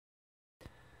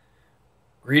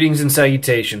Greetings and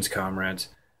salutations, comrades,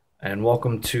 and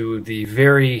welcome to the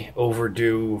very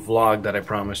overdue vlog that I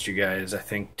promised you guys, I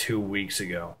think, 2 weeks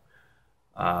ago.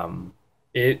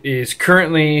 It is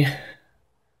currently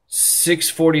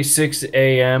 6:46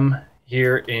 a.m.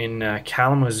 here in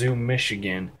Kalamazoo,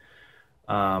 Michigan.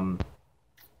 Yeah,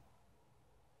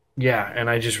 and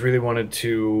I just really wanted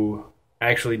to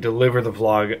actually deliver the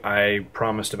vlog I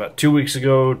promised about 2 weeks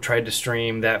ago. Tried to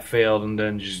stream, that failed, and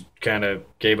then just kind of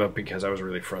gave up because I was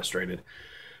really frustrated.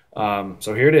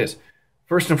 So here it is.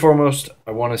 First and foremost,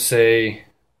 I want to say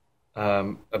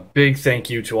a big thank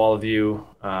you to all of you.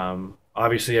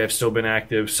 Obviously, I've still been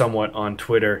active somewhat on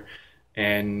Twitter,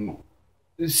 and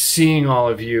seeing all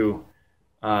of you,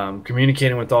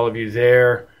 communicating with all of you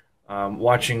there,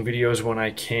 watching videos when I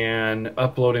can,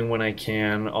 uploading when I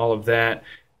can, all of that,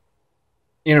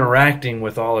 interacting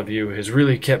with all of you has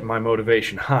really kept my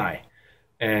motivation high.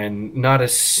 And not a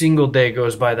single day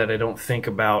goes by that I don't think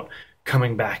about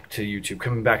coming back to YouTube,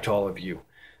 coming back to all of you.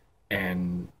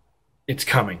 And it's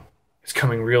coming. It's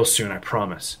coming real soon, I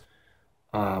promise.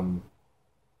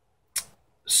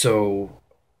 So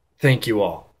thank you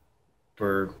all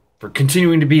for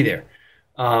continuing to be there.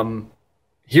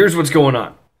 Here's what's going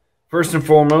on. First and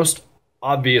foremost,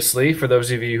 obviously, for those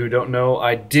of you who don't know,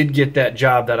 I did get that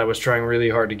job that I was trying really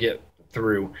hard to get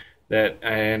through, that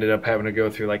I ended up having to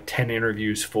go through like 10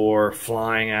 interviews for,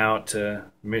 flying out to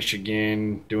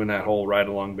Michigan, doing that whole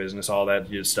ride-along business, all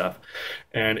that good stuff.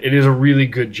 And it is a really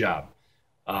good job,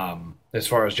 as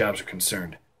far as jobs are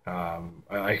concerned.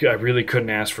 I really couldn't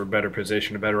ask for a better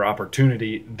position, a better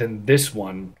opportunity than this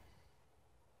one,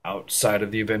 outside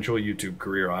of the eventual YouTube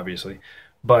career, obviously.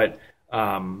 But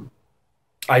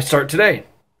I start today,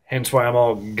 hence why I'm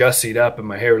all gussied up and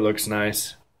my hair looks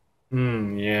nice.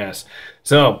 Yes.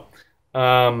 So,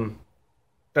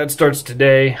 that starts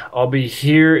today. I'll be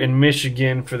here in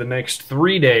Michigan for the next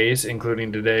 3 days,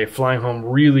 including today, flying home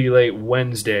really late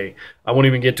Wednesday. I won't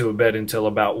even get to a bed until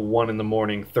about 1 in the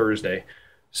morning Thursday.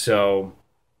 So,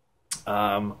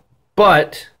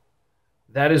 but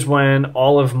that is when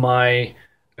all of my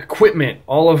equipment,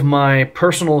 all of my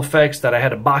personal effects that I had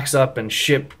to box up and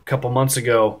ship a couple months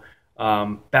ago,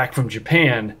 back from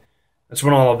Japan, that's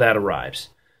when all of that arrives.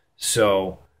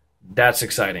 So that's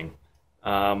exciting.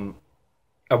 I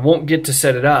won't get to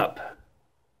set it up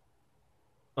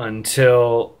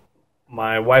until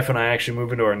my wife and I actually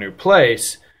move into our new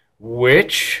place,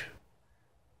 which,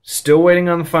 still waiting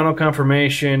on the final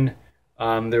confirmation.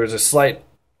 There was a slight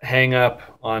hang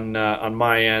up on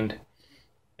my end.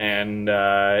 And,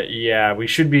 yeah, we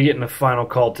should be getting a final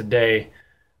call today.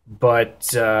 But,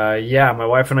 yeah, my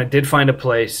wife and I did find a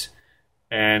place,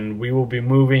 and we will be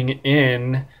moving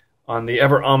in on the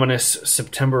ever-ominous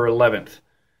September 11th.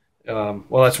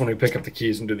 Well, that's when we pick up the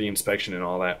keys and do the inspection and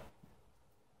all that.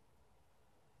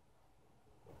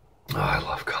 Oh, I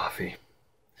love coffee.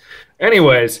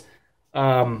 Anyways,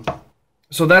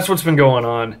 so that's what's been going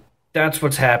on. That's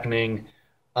what's happening.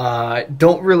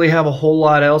 Don't really have a whole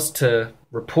lot else to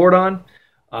report on.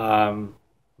 I'm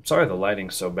sorry the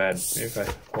lighting's so bad. Maybe if I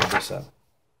hold this up.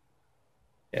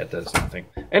 Yeah, it does nothing.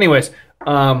 Anyways,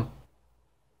 I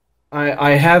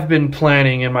have been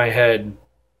planning in my head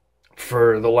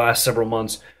for the last several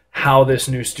months how this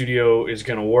new studio is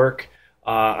going to work.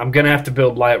 I'm going to have to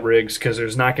build light rigs because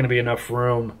there's not going to be enough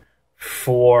room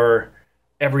for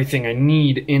everything I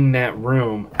need in that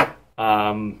room.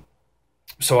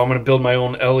 So I'm going to build my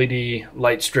own LED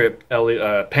light strip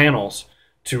panels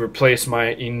to replace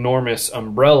my enormous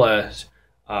umbrella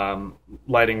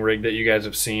lighting rig that you guys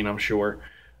have seen, I'm sure.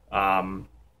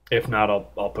 If not,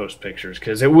 I'll post pictures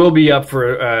because it will be up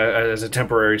for as a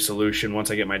temporary solution once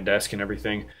I get my desk and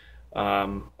everything.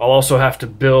 I'll also have to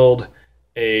build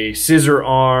a scissor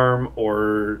arm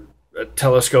or a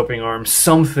telescoping arm,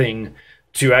 something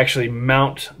to actually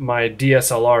mount my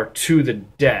DSLR to the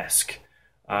desk.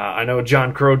 I know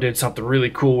John Crow did something really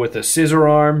cool with a scissor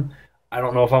arm. I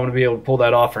don't know if I'm going to be able to pull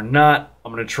that off or not.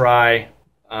 I'm going to try.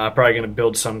 Probably going to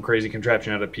build some crazy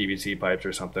contraption out of PVC pipes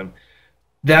or something.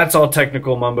 That's all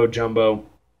technical mumbo jumbo.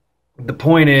 The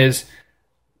point is,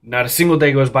 not a single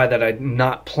day goes by that I'm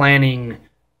not planning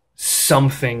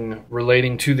something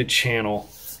relating to the channel.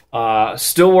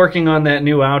 Still working on that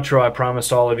new outro I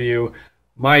promised all of you.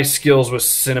 My skills with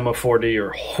Cinema 4D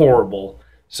are horrible.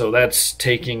 So that's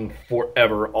taking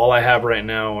forever. All I have right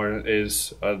now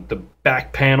is the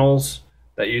back panels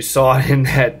that you saw in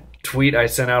that tweet I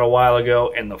sent out a while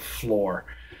ago, and the floor.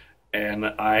 And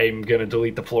I'm going to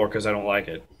delete the floor because I don't like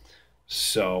it.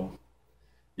 So,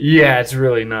 yeah, it's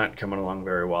really not coming along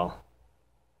very well.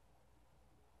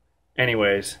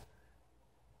 Anyways,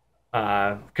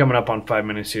 Coming up on 5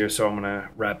 minutes here, so I'm gonna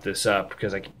wrap this up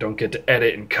because I don't get to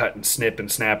edit and cut and snip and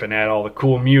snap and add all the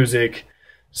cool music.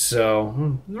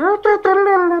 So,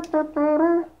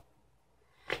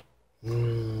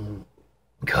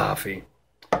 coffee,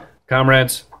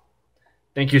 comrades.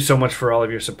 Thank you so much for all of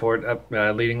your support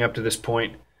leading up to this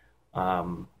point.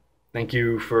 Thank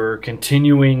you for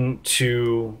continuing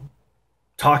to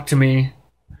talk to me.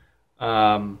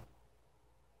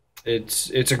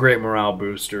 It's a great morale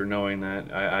booster knowing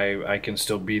that I can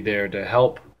still be there to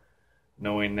help,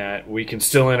 knowing that we can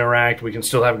still interact, we can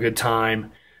still have a good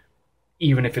time,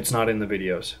 even if it's not in the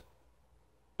videos.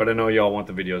 But I know y'all want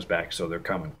the videos back, so they're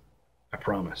coming. I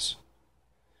promise.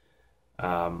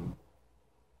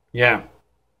 Yeah.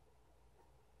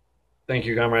 Thank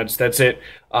you, comrades. That's it.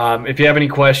 If you have any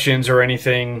questions or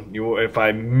anything, if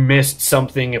I missed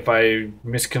something, if I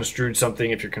misconstrued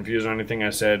something, if you're confused on anything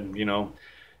I said,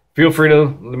 feel free to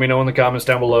let me know in the comments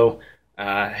down below.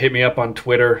 Hit me up on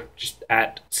Twitter, just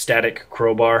at Static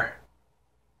Crowbar.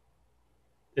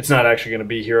 It's not actually going to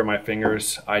be here on my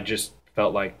fingers. I just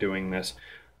felt like doing this.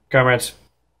 Comrades,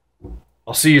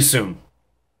 I'll see you soon.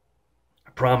 I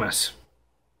promise.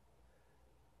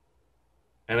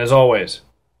 And as always,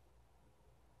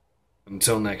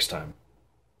 until next time.